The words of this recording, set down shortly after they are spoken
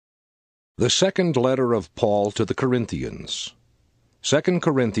The second letter of Paul to the Corinthians. 2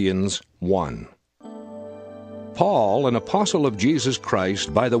 Corinthians 1. Paul, an apostle of Jesus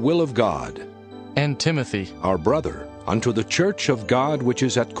Christ by the will of God, and Timothy, our brother, unto the church of God which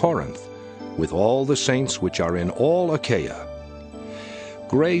is at Corinth, with all the saints which are in all Achaia.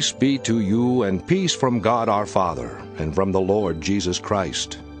 Grace be to you and peace from God our Father, and from the Lord Jesus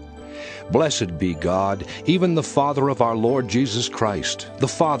Christ. Blessed be God, even the Father of our Lord Jesus Christ, the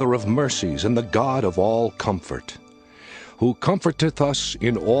Father of mercies, and the God of all comfort, who comforteth us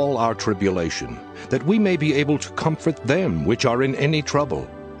in all our tribulation, that we may be able to comfort them which are in any trouble,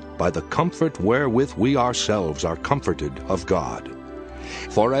 by the comfort wherewith we ourselves are comforted of God.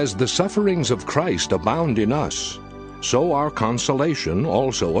 For as the sufferings of Christ abound in us, so our consolation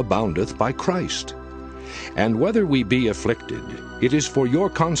also aboundeth by Christ. And whether we be afflicted, it is for your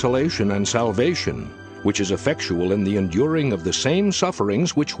consolation and salvation, which is effectual in the enduring of the same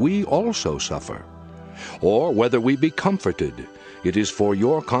sufferings which we also suffer. Or whether we be comforted, it is for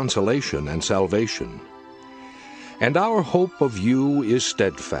your consolation and salvation. And our hope of you is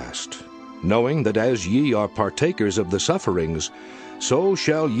steadfast, knowing that as ye are partakers of the sufferings, so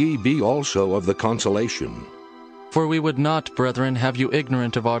shall ye be also of the consolation. For we would not, brethren, have you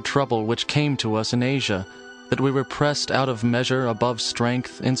ignorant of our trouble which came to us in Asia, that we were pressed out of measure above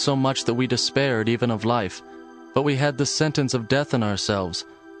strength, insomuch that we despaired even of life. But we had the sentence of death in ourselves,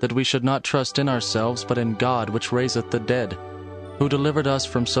 that we should not trust in ourselves, but in God which raiseth the dead, who delivered us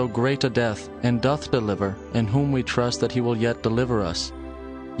from so great a death, and doth deliver, in whom we trust that he will yet deliver us.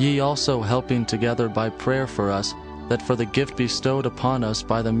 Ye also helping together by prayer for us, that for the gift bestowed upon us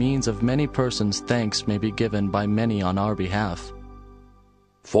by the means of many persons thanks may be given by many on our behalf.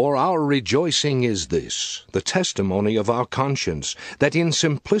 For our rejoicing is this, the testimony of our conscience, that in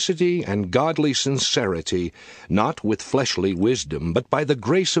simplicity and godly sincerity, not with fleshly wisdom, but by the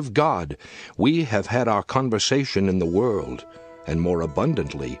grace of God, we have had our conversation in the world, and more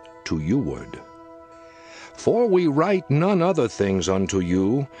abundantly to youward. For we write none other things unto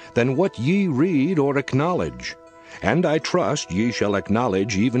you than what ye read or acknowledge, and I trust ye shall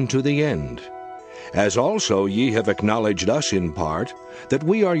acknowledge even to the end. As also ye have acknowledged us in part, that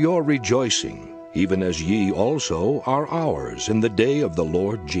we are your rejoicing, even as ye also are ours in the day of the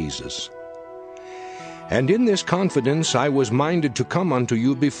Lord Jesus. And in this confidence I was minded to come unto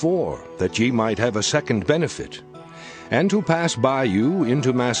you before, that ye might have a second benefit, and to pass by you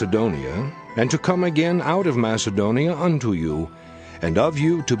into Macedonia, and to come again out of Macedonia unto you, and of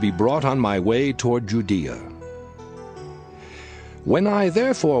you to be brought on my way toward Judea. When I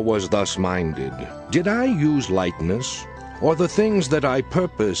therefore was thus minded, did I use lightness? Or the things that I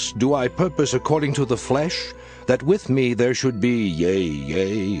purpose, do I purpose according to the flesh, that with me there should be yea,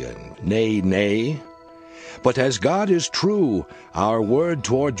 yea, and nay, nay? But as God is true, our word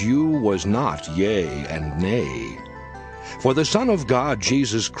toward you was not yea and nay. For the Son of God,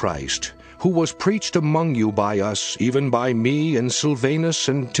 Jesus Christ, who was preached among you by us, even by me and Silvanus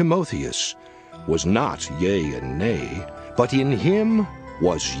and Timotheus, was not yea and nay, but in him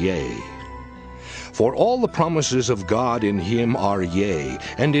was yea. For all the promises of God in him are yea,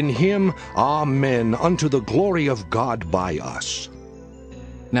 and in him amen, unto the glory of God by us.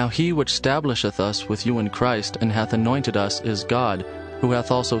 Now he which stablisheth us with you in Christ, and hath anointed us, is God, who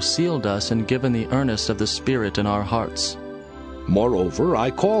hath also sealed us and given the earnest of the Spirit in our hearts. Moreover,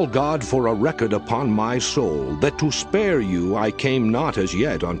 I call God for a record upon my soul, that to spare you I came not as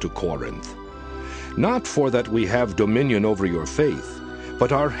yet unto Corinth. Not for that we have dominion over your faith,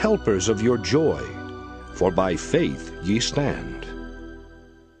 but are helpers of your joy, for by faith ye stand.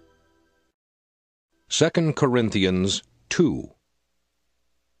 2 Corinthians 2.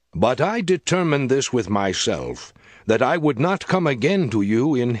 But I determined this with myself, that I would not come again to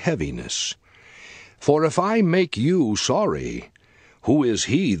you in heaviness. For if I make you sorry, who is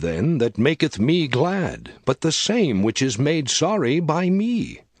he then that maketh me glad, but the same which is made sorry by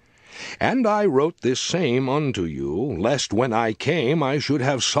me? And I wrote this same unto you, lest when I came I should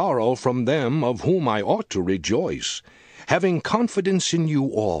have sorrow from them of whom I ought to rejoice, having confidence in you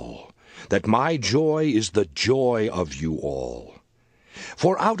all, that my joy is the joy of you all.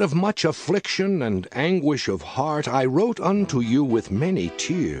 For out of much affliction and anguish of heart I wrote unto you with many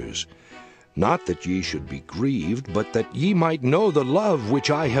tears, not that ye should be grieved, but that ye might know the love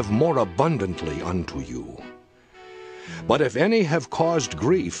which I have more abundantly unto you. But if any have caused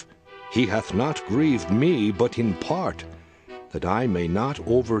grief, he hath not grieved me, but in part, that I may not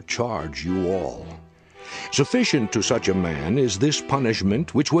overcharge you all. Sufficient to such a man is this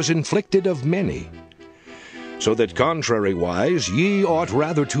punishment which was inflicted of many. So that contrariwise ye ought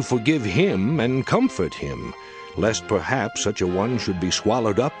rather to forgive him and comfort him, lest perhaps such a one should be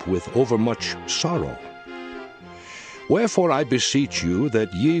swallowed up with overmuch sorrow. Wherefore I beseech you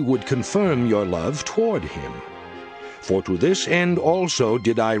that ye would confirm your love toward him. For to this end also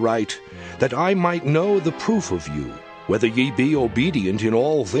did I write, that I might know the proof of you, whether ye be obedient in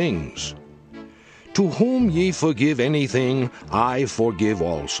all things. To whom ye forgive anything, I forgive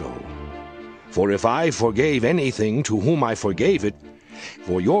also. For if I forgave anything to whom I forgave it,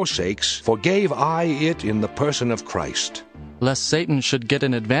 for your sakes forgave I it in the person of Christ. Lest Satan should get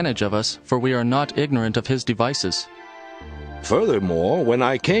an advantage of us, for we are not ignorant of his devices. Furthermore, when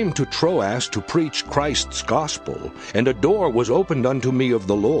I came to Troas to preach Christ's gospel, and a door was opened unto me of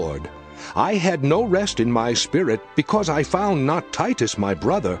the Lord, I had no rest in my spirit, because I found not Titus my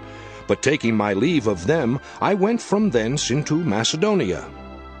brother, but taking my leave of them, I went from thence into Macedonia.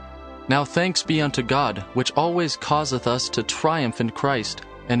 Now thanks be unto God, which always causeth us to triumph in Christ,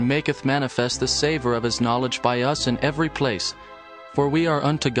 and maketh manifest the savour of his knowledge by us in every place. For we are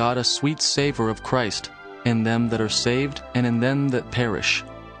unto God a sweet savour of Christ, in them that are saved, and in them that perish.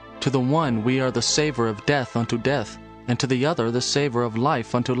 To the one we are the savour of death unto death, and to the other the savour of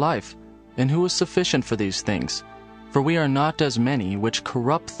life unto life. And who is sufficient for these things? For we are not as many which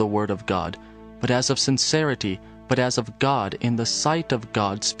corrupt the word of God, but as of sincerity, but as of God, in the sight of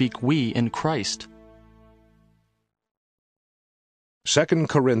God speak we in Christ. 2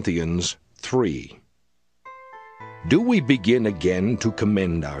 Corinthians 3. Do we begin again to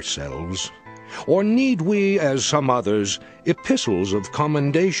commend ourselves? Or need we, as some others, epistles of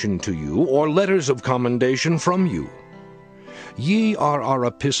commendation to you, or letters of commendation from you? Ye are our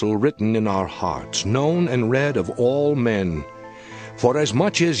epistle written in our hearts, known and read of all men. For as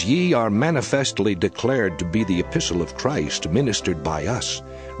much as ye are manifestly declared to be the epistle of Christ, ministered by us,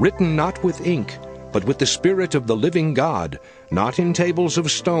 written not with ink, but with the Spirit of the living God, not in tables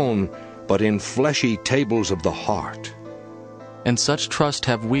of stone, but in fleshy tables of the heart. And such trust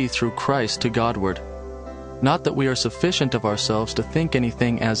have we through Christ to Godward. Not that we are sufficient of ourselves to think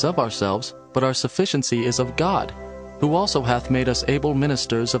anything as of ourselves, but our sufficiency is of God, who also hath made us able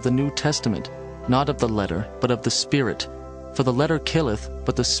ministers of the New Testament, not of the letter, but of the Spirit. For the letter killeth,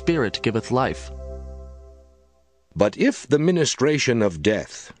 but the Spirit giveth life. But if the ministration of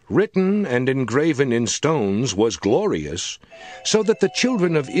death, written and engraven in stones, was glorious, so that the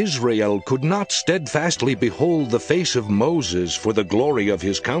children of Israel could not steadfastly behold the face of Moses for the glory of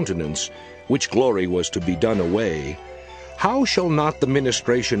his countenance, which glory was to be done away, how shall not the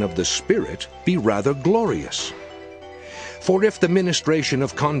ministration of the Spirit be rather glorious? For if the ministration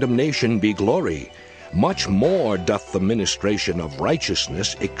of condemnation be glory, much more doth the ministration of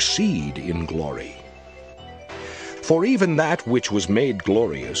righteousness exceed in glory. For even that which was made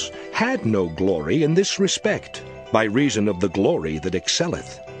glorious had no glory in this respect, by reason of the glory that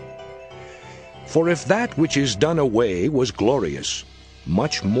excelleth. For if that which is done away was glorious,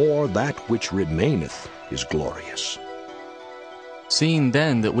 much more that which remaineth is glorious. Seeing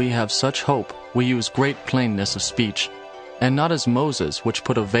then that we have such hope, we use great plainness of speech, and not as Moses, which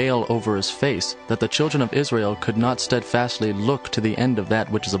put a veil over his face, that the children of Israel could not steadfastly look to the end of that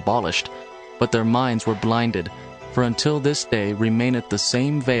which is abolished, but their minds were blinded. For until this day remaineth the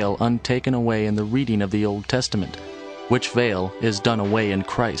same veil untaken away in the reading of the Old Testament, which veil is done away in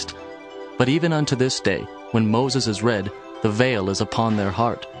Christ. But even unto this day, when Moses is read, the veil is upon their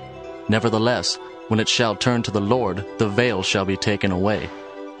heart. Nevertheless, when it shall turn to the Lord, the veil shall be taken away.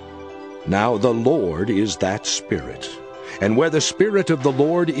 Now the Lord is that Spirit, and where the Spirit of the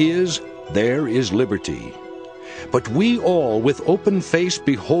Lord is, there is liberty. But we all, with open face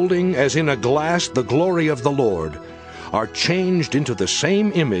beholding as in a glass the glory of the Lord, are changed into the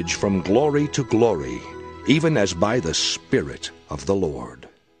same image from glory to glory, even as by the Spirit of the Lord.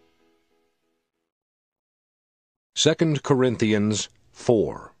 2 Corinthians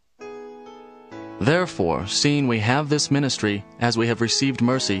 4. Therefore, seeing we have this ministry, as we have received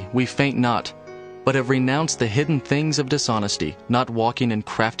mercy, we faint not, but have renounced the hidden things of dishonesty, not walking in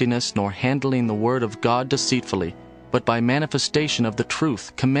craftiness, nor handling the word of God deceitfully, but by manifestation of the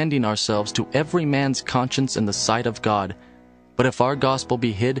truth, commending ourselves to every man's conscience in the sight of God. But if our gospel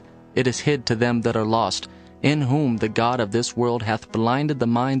be hid, it is hid to them that are lost, in whom the God of this world hath blinded the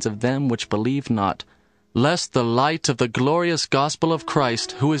minds of them which believe not, lest the light of the glorious gospel of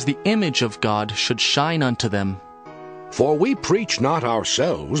Christ, who is the image of God, should shine unto them. For we preach not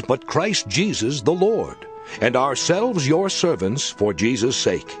ourselves, but Christ Jesus the Lord, and ourselves your servants for Jesus'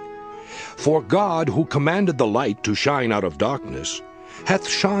 sake. For God, who commanded the light to shine out of darkness, hath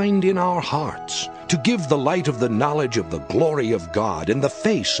shined in our hearts, to give the light of the knowledge of the glory of God in the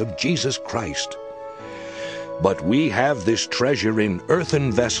face of Jesus Christ. But we have this treasure in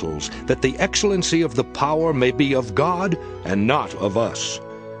earthen vessels, that the excellency of the power may be of God and not of us.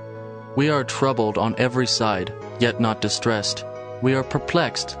 We are troubled on every side, yet not distressed. We are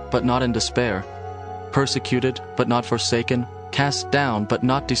perplexed, but not in despair. Persecuted, but not forsaken. Cast down, but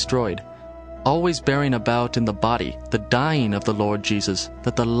not destroyed. Always bearing about in the body the dying of the Lord Jesus,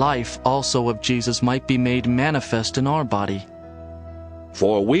 that the life also of Jesus might be made manifest in our body.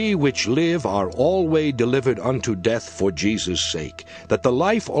 For we which live are always delivered unto death for Jesus' sake, that the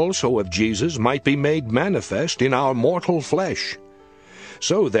life also of Jesus might be made manifest in our mortal flesh.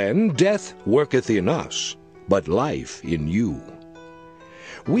 So then death worketh in us, but life in you.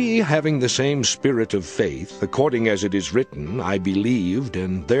 We, having the same spirit of faith, according as it is written, I believed,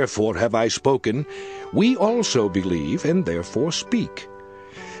 and therefore have I spoken, we also believe, and therefore speak,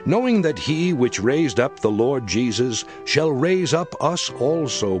 knowing that he which raised up the Lord Jesus shall raise up us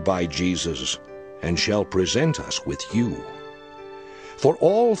also by Jesus, and shall present us with you. For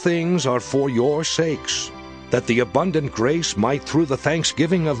all things are for your sakes, that the abundant grace might through the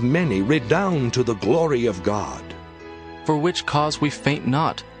thanksgiving of many redound to the glory of God. For which cause we faint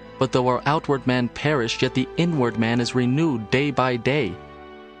not, but though our outward man perish, yet the inward man is renewed day by day.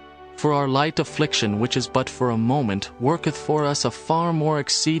 For our light affliction, which is but for a moment, worketh for us a far more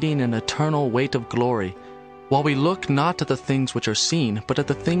exceeding and eternal weight of glory, while we look not at the things which are seen, but at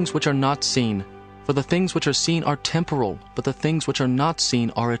the things which are not seen. For the things which are seen are temporal, but the things which are not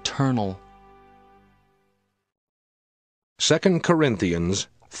seen are eternal. 2 Corinthians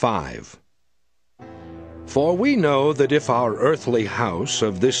 5. For we know that if our earthly house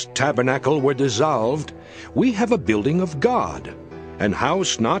of this tabernacle were dissolved, we have a building of God, an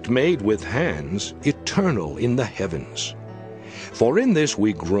house not made with hands, eternal in the heavens. For in this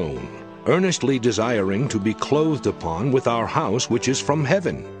we groan, earnestly desiring to be clothed upon with our house which is from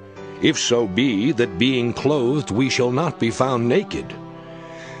heaven, if so be that being clothed we shall not be found naked.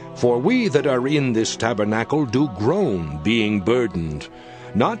 For we that are in this tabernacle do groan, being burdened,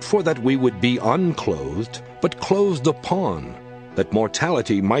 not for that we would be unclothed, but clothed upon, that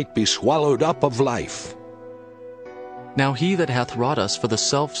mortality might be swallowed up of life. Now he that hath wrought us for the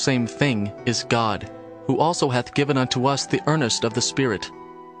selfsame thing is God, who also hath given unto us the earnest of the Spirit.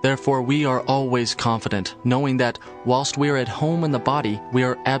 Therefore we are always confident, knowing that, whilst we are at home in the body, we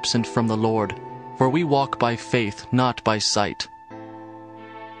are absent from the Lord. For we walk by faith, not by sight.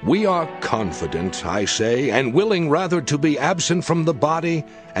 We are confident, I say, and willing rather to be absent from the body,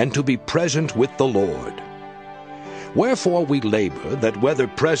 and to be present with the Lord. Wherefore we labor, that whether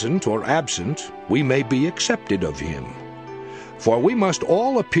present or absent, we may be accepted of him. For we must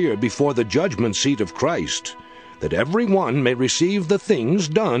all appear before the judgment seat of Christ, that every one may receive the things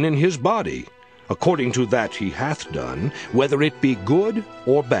done in his body, according to that he hath done, whether it be good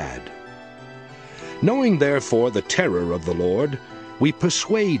or bad. Knowing therefore the terror of the Lord, we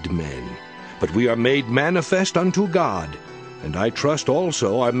persuade men, but we are made manifest unto God, and I trust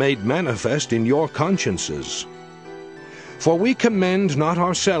also are made manifest in your consciences. For we commend not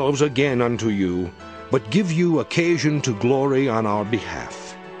ourselves again unto you, but give you occasion to glory on our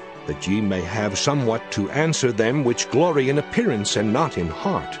behalf, that ye may have somewhat to answer them which glory in appearance and not in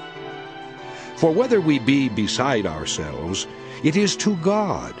heart. For whether we be beside ourselves, it is to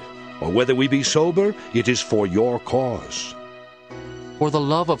God, or whether we be sober, it is for your cause. For the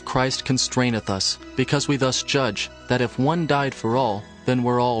love of Christ constraineth us, because we thus judge, that if one died for all, then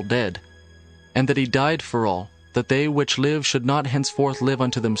were all dead. And that he died for all, that they which live should not henceforth live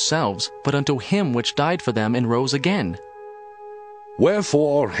unto themselves, but unto him which died for them and rose again.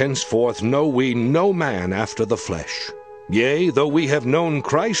 Wherefore henceforth know we no man after the flesh. Yea, though we have known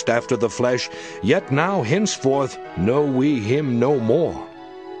Christ after the flesh, yet now henceforth know we him no more.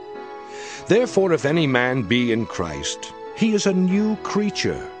 Therefore if any man be in Christ, he is a new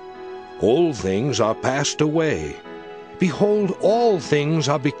creature. Old things are passed away. Behold, all things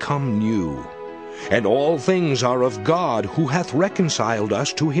are become new. And all things are of God, who hath reconciled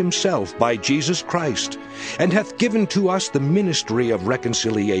us to himself by Jesus Christ, and hath given to us the ministry of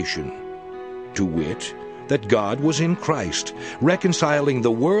reconciliation. To wit, that God was in Christ, reconciling the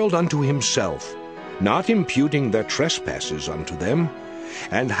world unto himself, not imputing their trespasses unto them,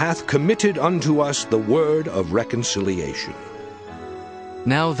 and hath committed unto us the word of reconciliation.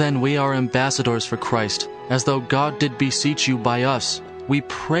 Now then we are ambassadors for Christ, as though God did beseech you by us. We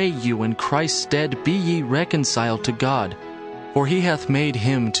pray you in Christ's stead, be ye reconciled to God. For he hath made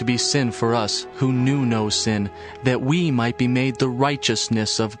him to be sin for us, who knew no sin, that we might be made the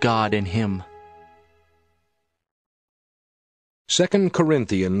righteousness of God in him. 2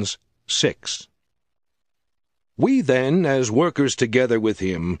 Corinthians 6. We then, as workers together with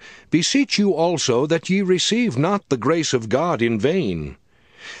him, beseech you also that ye receive not the grace of God in vain.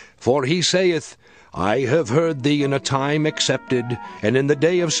 For he saith, I have heard thee in a time accepted, and in the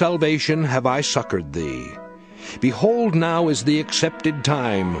day of salvation have I succored thee. Behold, now is the accepted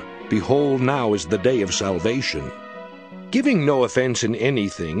time, behold, now is the day of salvation. Giving no offense in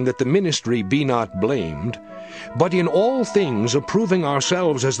anything, that the ministry be not blamed, but in all things approving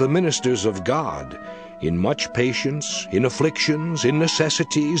ourselves as the ministers of God, in much patience, in afflictions, in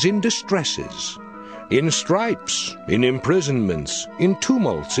necessities, in distresses, in stripes, in imprisonments, in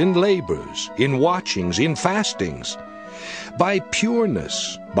tumults, in labors, in watchings, in fastings, by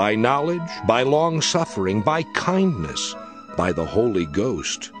pureness, by knowledge, by long-suffering, by kindness, by the Holy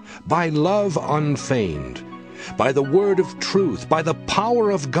Ghost, by love unfeigned, by the word of truth, by the power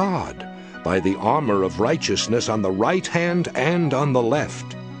of God, by the armor of righteousness on the right hand and on the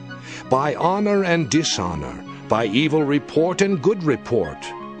left, by honor and dishonor, by evil report and good report,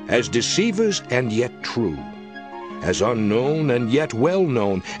 as deceivers and yet true, as unknown and yet well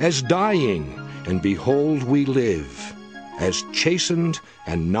known, as dying, and behold we live, as chastened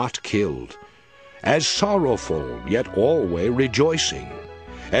and not killed, as sorrowful yet always rejoicing,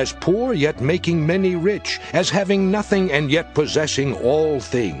 as poor yet making many rich, as having nothing and yet possessing all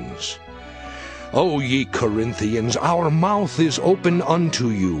things. O ye Corinthians, our mouth is open unto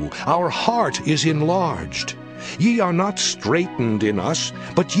you, our heart is enlarged. Ye are not straitened in us,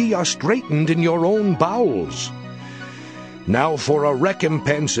 but ye are straitened in your own bowels. Now for a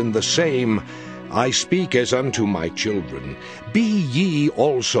recompense in the same, I speak as unto my children, be ye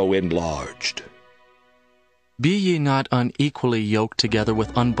also enlarged. Be ye not unequally yoked together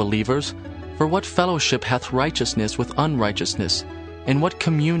with unbelievers? For what fellowship hath righteousness with unrighteousness? And what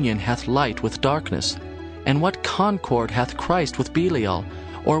communion hath light with darkness? And what concord hath Christ with Belial?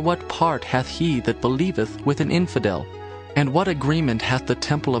 Or what part hath he that believeth with an infidel? And what agreement hath the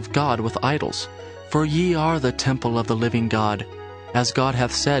temple of God with idols? For ye are the temple of the living God. As God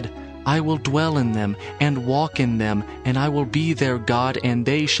hath said, I will dwell in them, and walk in them, and I will be their God, and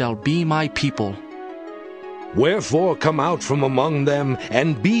they shall be my people. Wherefore come out from among them,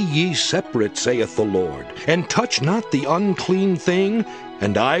 and be ye separate, saith the Lord, and touch not the unclean thing,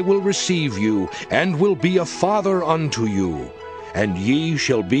 and I will receive you, and will be a father unto you, and ye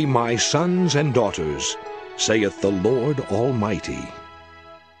shall be my sons and daughters, saith the Lord Almighty.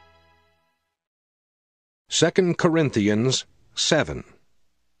 2 Corinthians 7.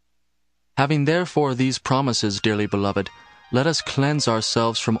 Having therefore these promises, dearly beloved, let us cleanse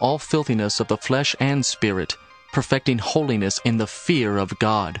ourselves from all filthiness of the flesh and spirit, perfecting holiness in the fear of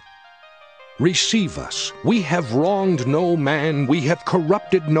God. Receive us. We have wronged no man, we have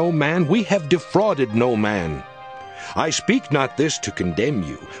corrupted no man, we have defrauded no man. I speak not this to condemn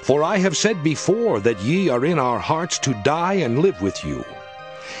you, for I have said before that ye are in our hearts to die and live with you.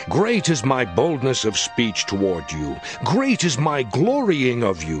 Great is my boldness of speech toward you. Great is my glorying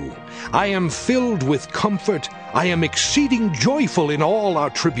of you. I am filled with comfort. I am exceeding joyful in all our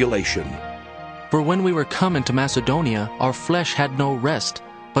tribulation. For when we were come into Macedonia, our flesh had no rest,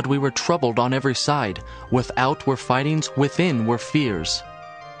 but we were troubled on every side. Without were fightings, within were fears.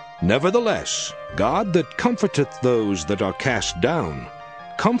 Nevertheless, God that comforteth those that are cast down,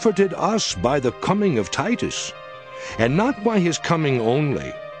 comforted us by the coming of Titus, and not by his coming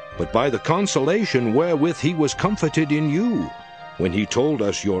only, but by the consolation wherewith he was comforted in you, when he told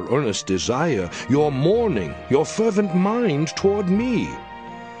us your earnest desire, your mourning, your fervent mind toward me,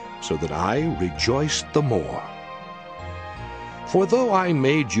 so that I rejoiced the more. For though I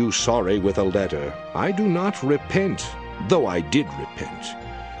made you sorry with a letter, I do not repent, though I did repent.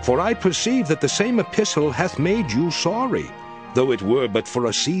 For I perceive that the same epistle hath made you sorry, though it were but for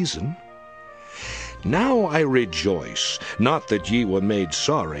a season. Now I rejoice, not that ye were made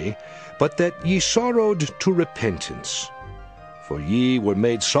sorry, but that ye sorrowed to repentance. For ye were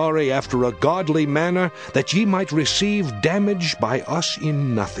made sorry after a godly manner, that ye might receive damage by us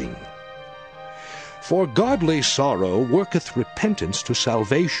in nothing. For godly sorrow worketh repentance to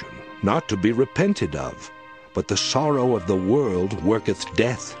salvation, not to be repented of, but the sorrow of the world worketh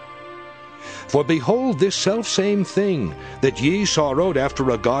death. For behold this selfsame thing, that ye sorrowed after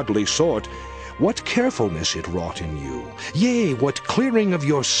a godly sort, what carefulness it wrought in you! Yea, what clearing of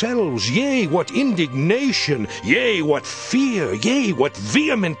yourselves! Yea, what indignation! Yea, what fear! Yea, what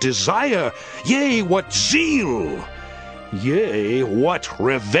vehement desire! Yea, what zeal! Yea, what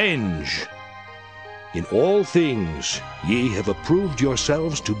revenge! In all things ye have approved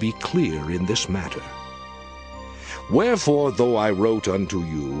yourselves to be clear in this matter. Wherefore, though I wrote unto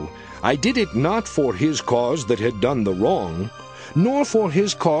you, I did it not for his cause that had done the wrong, nor for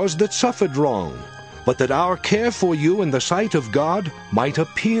his cause that suffered wrong, but that our care for you in the sight of God might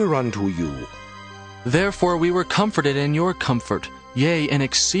appear unto you. Therefore we were comforted in your comfort, yea, and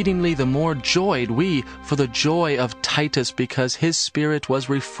exceedingly the more joyed we for the joy of Titus, because his spirit was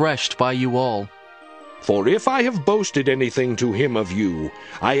refreshed by you all. For if I have boasted anything to him of you,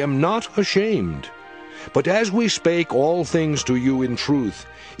 I am not ashamed. But as we spake all things to you in truth,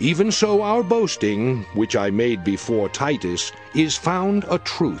 even so our boasting, which I made before Titus, is found a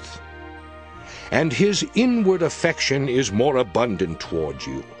truth. And his inward affection is more abundant toward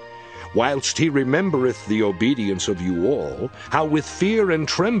you, whilst he remembereth the obedience of you all, how with fear and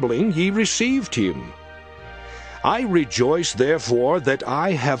trembling ye received him. I rejoice therefore that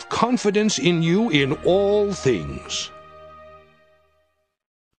I have confidence in you in all things.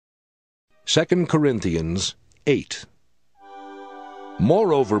 2 Corinthians 8.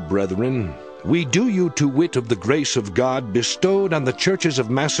 Moreover, brethren, we do you to wit of the grace of God bestowed on the churches of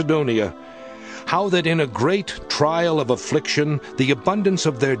Macedonia, how that in a great trial of affliction the abundance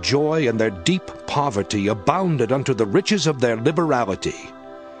of their joy and their deep poverty abounded unto the riches of their liberality.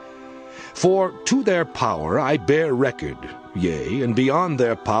 For to their power I bear record, yea, and beyond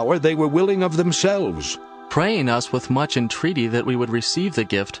their power they were willing of themselves, praying us with much entreaty that we would receive the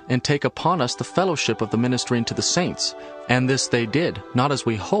gift, and take upon us the fellowship of the ministering to the saints. And this they did, not as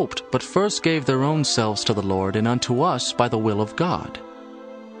we hoped, but first gave their own selves to the Lord, and unto us by the will of God.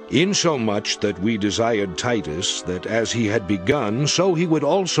 Insomuch that we desired Titus, that as he had begun, so he would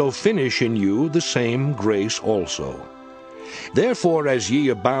also finish in you the same grace also. Therefore, as ye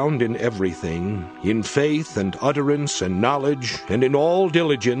abound in everything, in faith and utterance and knowledge, and in all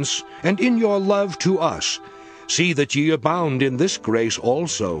diligence, and in your love to us, see that ye abound in this grace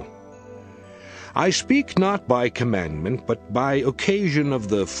also. I speak not by commandment, but by occasion of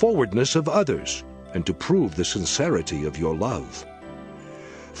the forwardness of others, and to prove the sincerity of your love.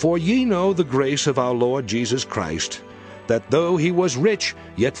 For ye know the grace of our Lord Jesus Christ, that though he was rich,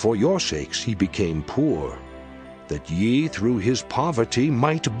 yet for your sakes he became poor, that ye through his poverty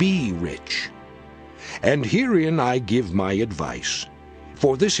might be rich. And herein I give my advice.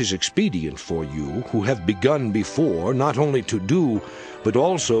 For this is expedient for you, who have begun before, not only to do, but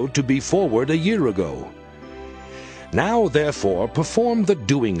also to be forward a year ago. Now therefore perform the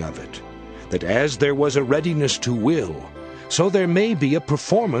doing of it, that as there was a readiness to will, so there may be a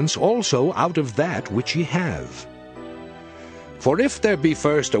performance also out of that which ye have. For if there be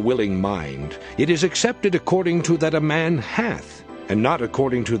first a willing mind, it is accepted according to that a man hath, and not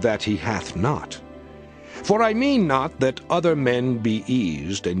according to that he hath not. For I mean not that other men be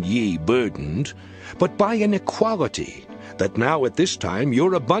eased, and ye burdened, but by an equality, that now at this time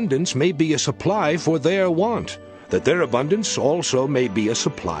your abundance may be a supply for their want, that their abundance also may be a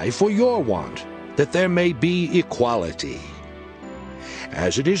supply for your want, that there may be equality.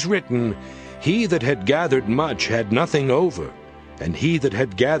 As it is written, he that had gathered much had nothing over, and he that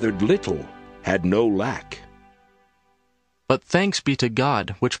had gathered little had no lack. But thanks be to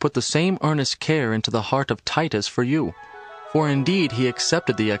God, which put the same earnest care into the heart of Titus for you. For indeed he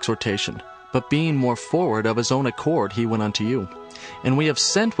accepted the exhortation, but being more forward of his own accord he went unto you. And we have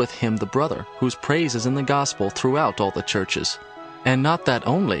sent with him the brother, whose praise is in the gospel throughout all the churches. And not that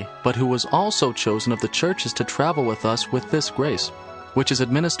only, but who was also chosen of the churches to travel with us with this grace, which is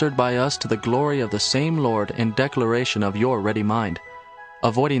administered by us to the glory of the same Lord in declaration of your ready mind.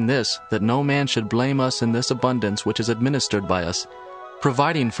 Avoiding this, that no man should blame us in this abundance which is administered by us,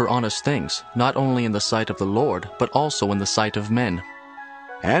 providing for honest things, not only in the sight of the Lord, but also in the sight of men.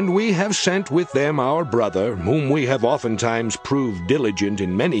 And we have sent with them our brother, whom we have oftentimes proved diligent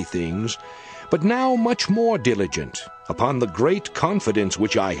in many things, but now much more diligent, upon the great confidence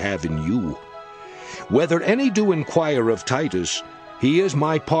which I have in you. Whether any do inquire of Titus, he is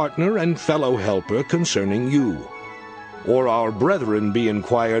my partner and fellow helper concerning you. Or our brethren be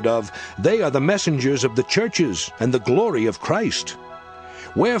inquired of, they are the messengers of the churches, and the glory of Christ.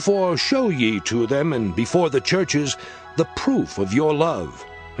 Wherefore show ye to them, and before the churches, the proof of your love,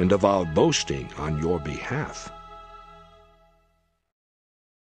 and of our boasting on your behalf.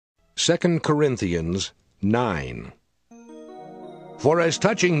 2 Corinthians 9. For as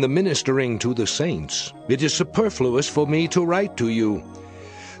touching the ministering to the saints, it is superfluous for me to write to you.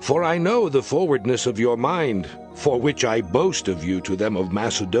 For I know the forwardness of your mind, for which I boast of you to them of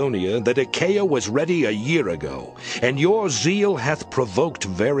Macedonia, that Achaia was ready a year ago, and your zeal hath provoked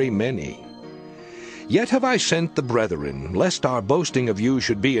very many. Yet have I sent the brethren, lest our boasting of you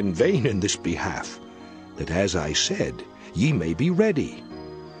should be in vain in this behalf, that, as I said, ye may be ready.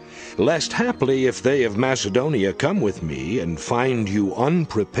 Lest haply, if they of Macedonia come with me, and find you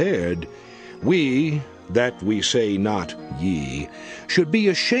unprepared, we, that we say not ye, should be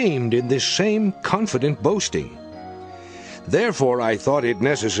ashamed in this same confident boasting. Therefore I thought it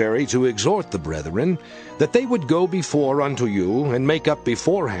necessary to exhort the brethren, that they would go before unto you, and make up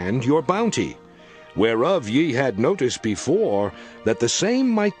beforehand your bounty, whereof ye had notice before, that the same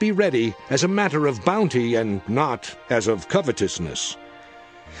might be ready as a matter of bounty, and not as of covetousness.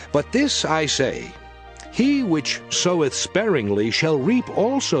 But this I say, he which soweth sparingly shall reap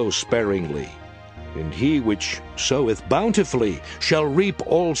also sparingly, and he which soweth bountifully shall reap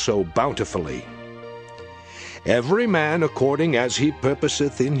also bountifully. Every man according as he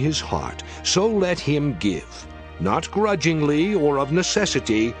purposeth in his heart, so let him give, not grudgingly or of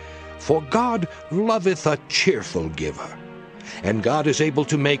necessity, for God loveth a cheerful giver. And God is able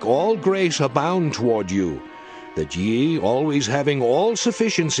to make all grace abound toward you, that ye, always having all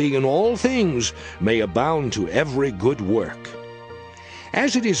sufficiency in all things, may abound to every good work.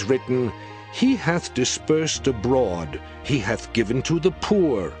 As it is written, He hath dispersed abroad, He hath given to the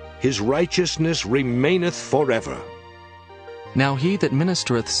poor, His righteousness remaineth forever. Now he that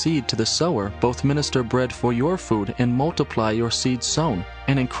ministereth seed to the sower both minister bread for your food, and multiply your seed sown,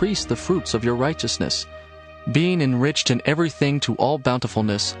 and increase the fruits of your righteousness, being enriched in everything to all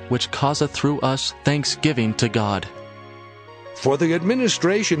bountifulness, which causeth through us thanksgiving to God. For the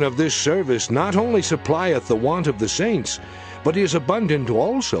administration of this service not only supplieth the want of the saints, but is abundant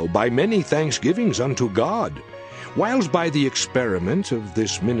also by many thanksgivings unto God, whilst by the experiment of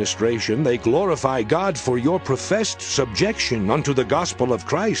this ministration they glorify God for your professed subjection unto the gospel of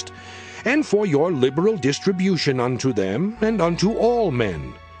Christ, and for your liberal distribution unto them and unto all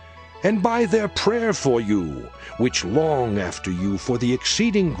men, and by their prayer for you, which long after you for the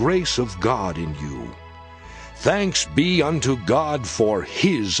exceeding grace of God in you. Thanks be unto God for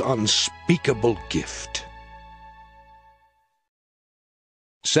His unspeakable gift.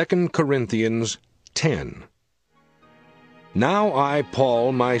 2 Corinthians 10. Now I,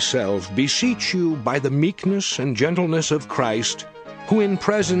 Paul, myself, beseech you by the meekness and gentleness of Christ, who in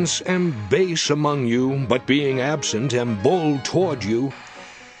presence am base among you, but being absent am bold toward you.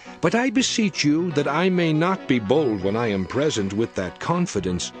 But I beseech you that I may not be bold when I am present with that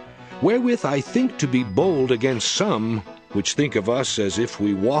confidence, wherewith I think to be bold against some, which think of us as if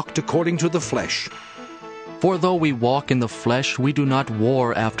we walked according to the flesh. For though we walk in the flesh, we do not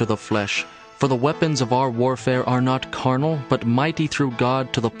war after the flesh. For the weapons of our warfare are not carnal, but mighty through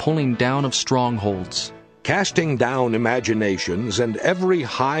God to the pulling down of strongholds, casting down imaginations and every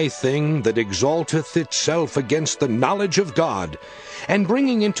high thing that exalteth itself against the knowledge of God, and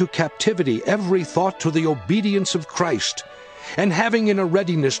bringing into captivity every thought to the obedience of Christ, and having in a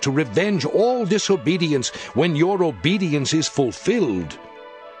readiness to revenge all disobedience when your obedience is fulfilled.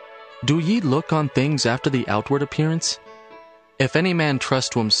 Do ye look on things after the outward appearance? If any man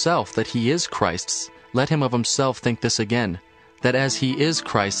trust to himself that he is Christ's, let him of himself think this again, that as he is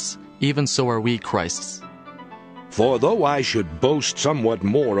Christ's, even so are we Christ's. For though I should boast somewhat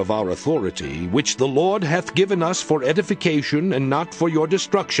more of our authority, which the Lord hath given us for edification and not for your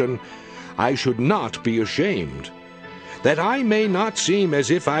destruction, I should not be ashamed, that I may not seem as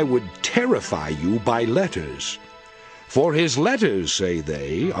if I would terrify you by letters. For his letters, say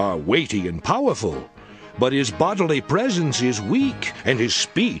they, are weighty and powerful, but his bodily presence is weak, and his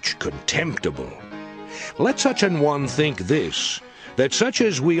speech contemptible. Let such an one think this, that such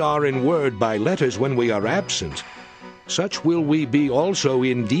as we are in word by letters when we are absent, such will we be also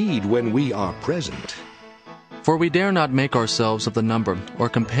indeed when we are present. For we dare not make ourselves of the number, or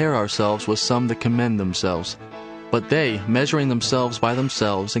compare ourselves with some that commend themselves. But they, measuring themselves by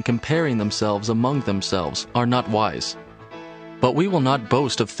themselves, and comparing themselves among themselves, are not wise. But we will not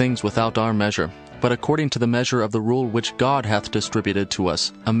boast of things without our measure, but according to the measure of the rule which God hath distributed to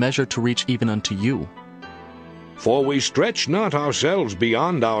us, a measure to reach even unto you. For we stretch not ourselves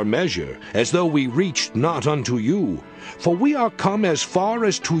beyond our measure, as though we reached not unto you. For we are come as far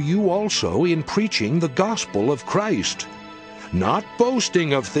as to you also in preaching the gospel of Christ, not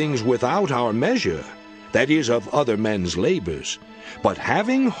boasting of things without our measure, that is, of other men's labors, but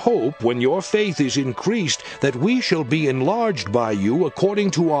having hope when your faith is increased, that we shall be enlarged by you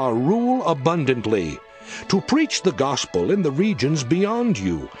according to our rule abundantly, to preach the gospel in the regions beyond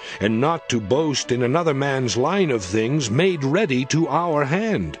you, and not to boast in another man's line of things made ready to our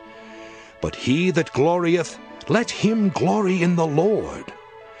hand. But he that glorieth, let him glory in the Lord.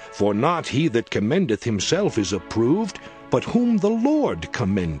 For not he that commendeth himself is approved, but whom the Lord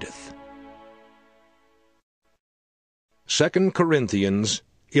commendeth. 2 Corinthians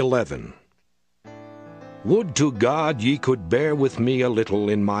 11. Would to God ye could bear with me a little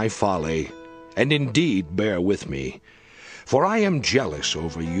in my folly, and indeed bear with me. For I am jealous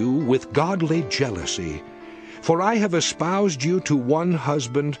over you with godly jealousy. For I have espoused you to one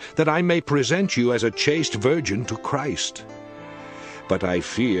husband, that I may present you as a chaste virgin to Christ. But I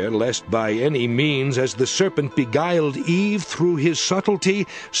fear lest by any means, as the serpent beguiled Eve through his subtlety,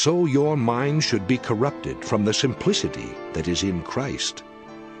 so your mind should be corrupted from the simplicity that is in Christ.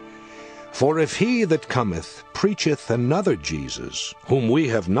 For if he that cometh preacheth another Jesus, whom we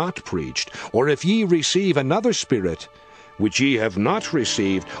have not preached, or if ye receive another Spirit, which ye have not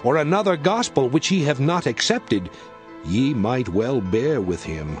received, or another gospel which ye have not accepted, ye might well bear with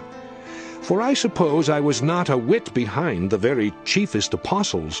him. For I suppose I was not a whit behind the very chiefest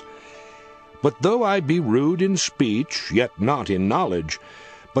apostles. But though I be rude in speech, yet not in knowledge,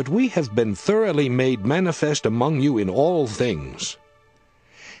 but we have been thoroughly made manifest among you in all things.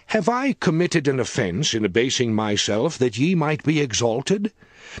 Have I committed an offense in abasing myself, that ye might be exalted,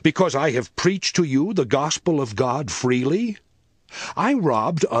 because I have preached to you the gospel of God freely? I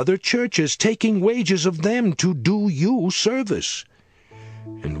robbed other churches, taking wages of them to do you service.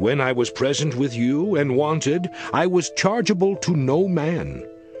 And when I was present with you and wanted, I was chargeable to no man.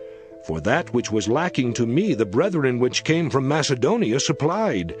 For that which was lacking to me the brethren which came from Macedonia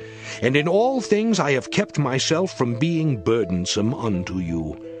supplied, and in all things I have kept myself from being burdensome unto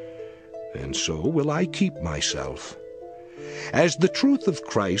you. And so will I keep myself. As the truth of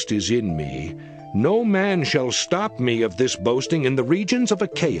Christ is in me, no man shall stop me of this boasting in the regions of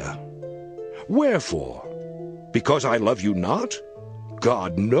Achaia. Wherefore? Because I love you not?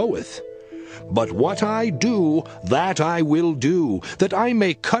 God knoweth. But what I do, that I will do, that I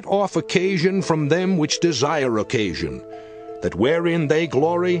may cut off occasion from them which desire occasion, that wherein they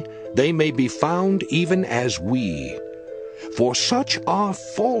glory, they may be found even as we. For such are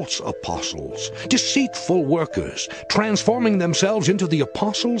false apostles, deceitful workers, transforming themselves into the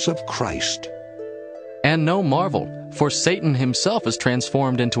apostles of Christ. And no marvel, for Satan himself is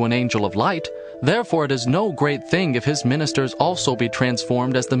transformed into an angel of light. Therefore it is no great thing if his ministers also be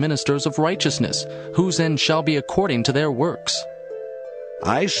transformed as the ministers of righteousness, whose end shall be according to their works.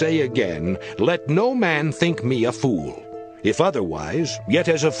 I say again, let no man think me a fool. If otherwise, yet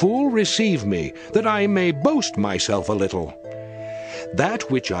as a fool receive me, that I may boast myself a little.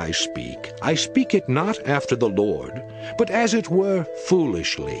 That which I speak it not after the Lord, but as it were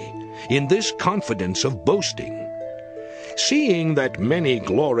foolishly, in this confidence of boasting. Seeing that many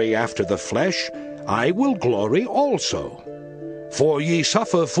glory after the flesh, I will glory also. For ye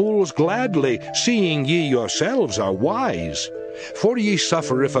suffer fools gladly, seeing ye yourselves are wise. For ye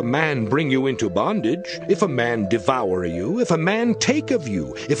suffer if a man bring you into bondage, if a man devour you, if a man take of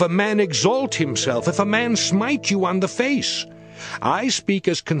you, if a man exalt himself, if a man smite you on the face. I speak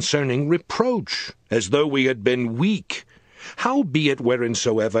as concerning reproach, as though we had been weak. Howbeit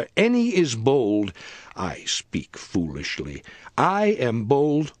whereinsoever any is bold, I speak foolishly, I am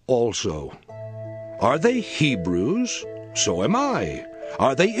bold also. Are they Hebrews? So am I.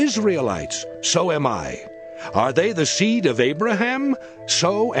 Are they Israelites? So am I. Are they the seed of Abraham?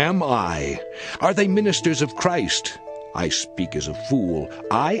 So am I. Are they ministers of Christ? I speak as a fool,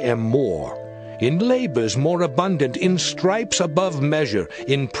 I am more. In labors more abundant, in stripes above measure,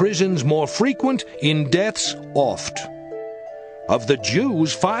 in prisons more frequent, in deaths oft. Of the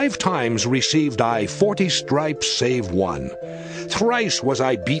Jews 5 times received I 40 stripes save one. Thrice was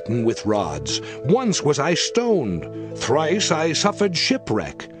I beaten with rods, once was I stoned, thrice I suffered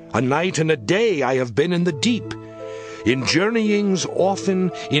shipwreck. A night and a day I have been in the deep. In journeyings often,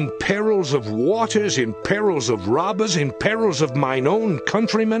 in perils of waters, in perils of robbers, in perils of mine own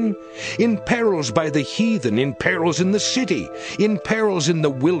countrymen, in perils by the heathen, in perils in the city, in perils in the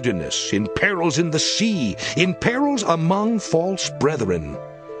wilderness, in perils in the sea, in perils among false brethren.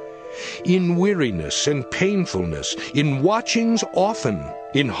 In weariness and painfulness, in watchings often,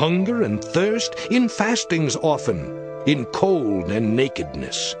 in hunger and thirst, in fastings often, in cold and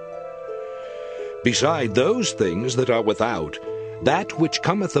nakedness. Beside those things that are without, that which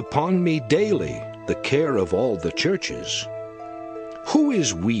cometh upon me daily, the care of all the churches. Who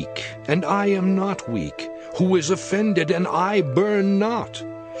is weak, and I am not weak? Who is offended, and I burn not?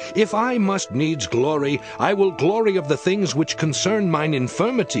 If I must needs glory, I will glory of the things which concern mine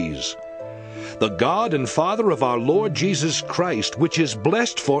infirmities. The God and Father of our Lord Jesus Christ, which is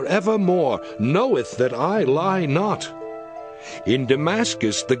blessed for evermore, knoweth that I lie not. In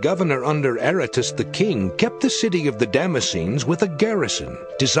Damascus the governor under Aretas the king kept the city of the Damascenes with a garrison,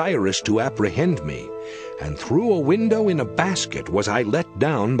 desirous to apprehend me. And through a window in a basket was I let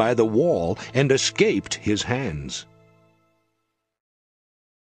down by the wall, and escaped his hands.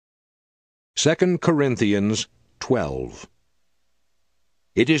 2 Corinthians 12.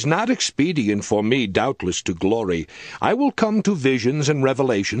 It is not expedient for me, doubtless, to glory. I will come to visions and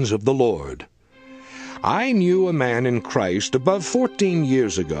revelations of the Lord. I knew a man in Christ above 14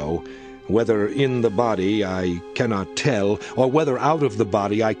 years ago, whether in the body I cannot tell, or whether out of the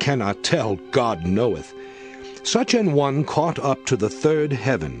body I cannot tell, God knoweth. Such an one caught up to the third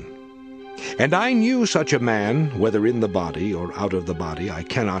heaven. And I knew such a man, whether in the body or out of the body I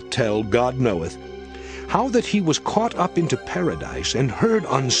cannot tell, God knoweth, how that he was caught up into paradise, and heard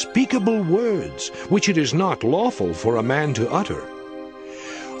unspeakable words, which it is not lawful for a man to utter.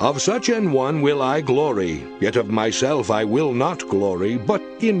 Of such an one will I glory, yet of myself I will not glory, but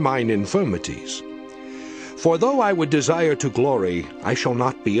in mine infirmities. For though I would desire to glory, I shall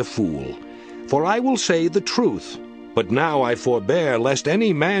not be a fool. For I will say the truth, but now I forbear, lest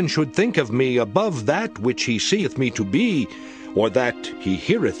any man should think of me above that which he seeth me to be, or that he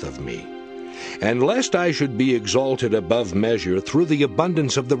heareth of me. And lest I should be exalted above measure through the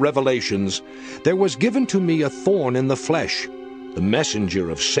abundance of the revelations, there was given to me a thorn in the flesh, the messenger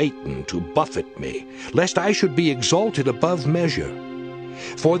of Satan, to buffet me, lest I should be exalted above measure.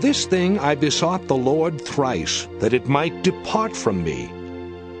 For this thing I besought the Lord thrice, that it might depart from me.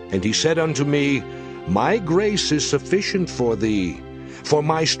 And he said unto me, My grace is sufficient for thee, for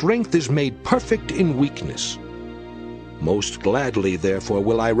my strength is made perfect in weakness. Most gladly, therefore,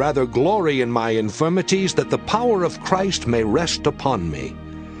 will I rather glory in my infirmities, that the power of Christ may rest upon me.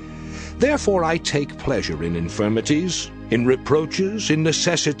 Therefore I take pleasure in infirmities, in reproaches, in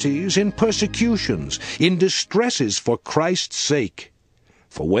necessities, in persecutions, in distresses for Christ's sake.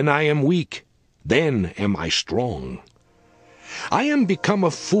 For when I am weak, then am I strong. I am become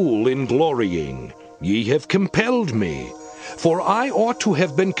a fool in glorying. Ye have compelled me. For I ought to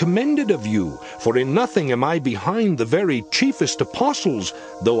have been commended of you, for in nothing am I behind the very chiefest apostles,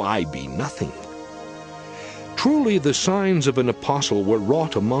 though I be nothing. Truly the signs of an apostle were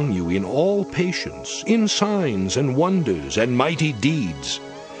wrought among you in all patience, in signs and wonders and mighty deeds.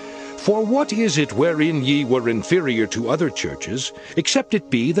 For what is it wherein ye were inferior to other churches, except it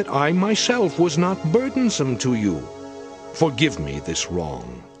be that I myself was not burdensome to you? Forgive me this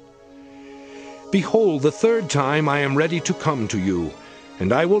wrong. Behold, the third time I am ready to come to you,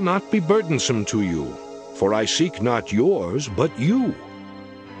 and I will not be burdensome to you, for I seek not yours, but you.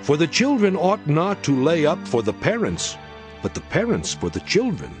 For the children ought not to lay up for the parents, but the parents for the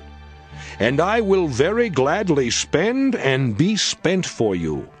children. And I will very gladly spend and be spent for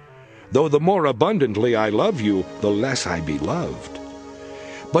you. Though the more abundantly I love you, the less I be loved.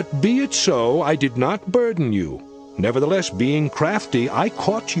 But be it so, I did not burden you. Nevertheless, being crafty, I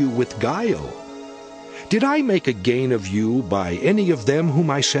caught you with guile. Did I make a gain of you by any of them whom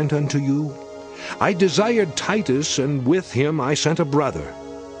I sent unto you? I desired Titus, and with him I sent a brother.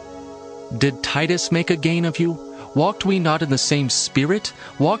 Did Titus make a gain of you? Walked we not in the same spirit?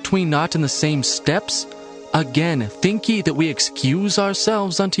 Walked we not in the same steps? Again, think ye that we excuse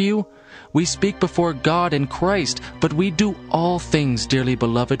ourselves unto you? We speak before God and Christ, but we do all things, dearly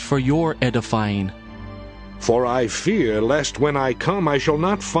beloved, for your edifying. For I fear lest when I come I shall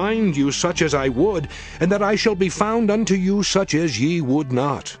not find you such as I would, and that I shall be found unto you such as ye would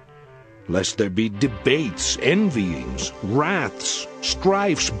not. Lest there be debates, envyings, wraths,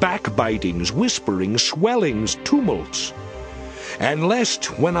 strifes, backbitings, whisperings, swellings, tumults. And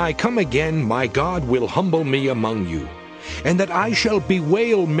lest, when I come again, my God will humble me among you, and that I shall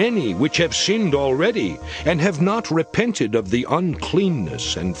bewail many which have sinned already, and have not repented of the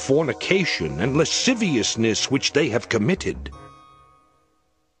uncleanness and fornication and lasciviousness which they have committed.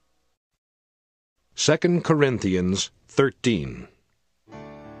 2 Corinthians 13.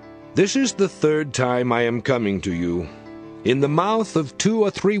 This is the third time I am coming to you. In the mouth of 2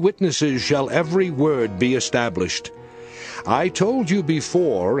 or 3 witnesses shall every word be established. I told you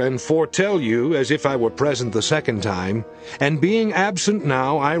before, and foretell you, as if I were present the second time, and being absent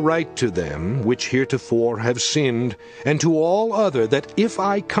now I write to them, which heretofore have sinned, and to all other, that if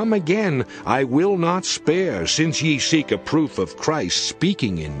I come again, I will not spare, since ye seek a proof of Christ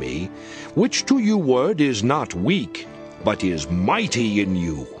speaking in me, which to you word is not weak, but is mighty in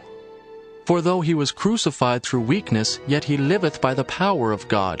you. For though he was crucified through weakness, yet he liveth by the power of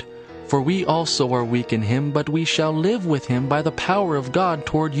God. For we also are weak in him, but we shall live with him by the power of God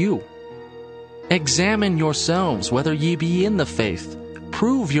toward you. Examine yourselves whether ye be in the faith.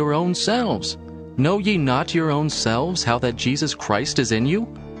 Prove your own selves. Know ye not your own selves how that Jesus Christ is in you,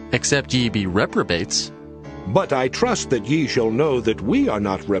 except ye be reprobates? But I trust that ye shall know that we are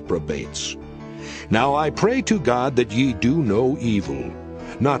not reprobates. Now I pray to God that ye do no evil,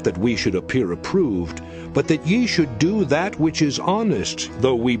 not that we should appear approved, but that ye should do that which is honest,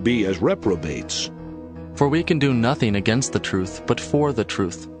 though we be as reprobates. For we can do nothing against the truth, but for the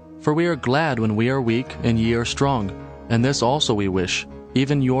truth. For we are glad when we are weak, and ye are strong. And this also we wish,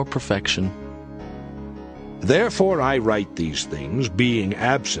 even your perfection. Therefore I write these things, being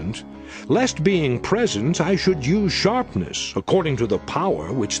absent, lest being present I should use sharpness, according to the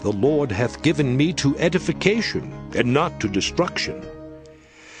power which the Lord hath given me to edification, and not to destruction.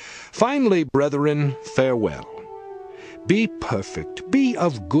 Finally, brethren, farewell. Be perfect, be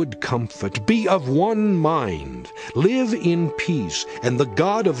of good comfort, be of one mind, live in peace, and the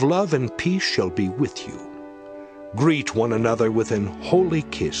God of love and peace shall be with you. Greet one another with an holy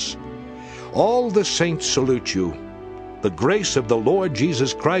kiss. All the saints salute you. The grace of the Lord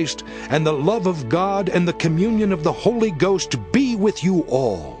Jesus Christ, and the love of God, and the communion of the Holy Ghost be with you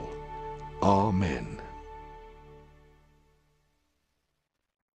all. Amen.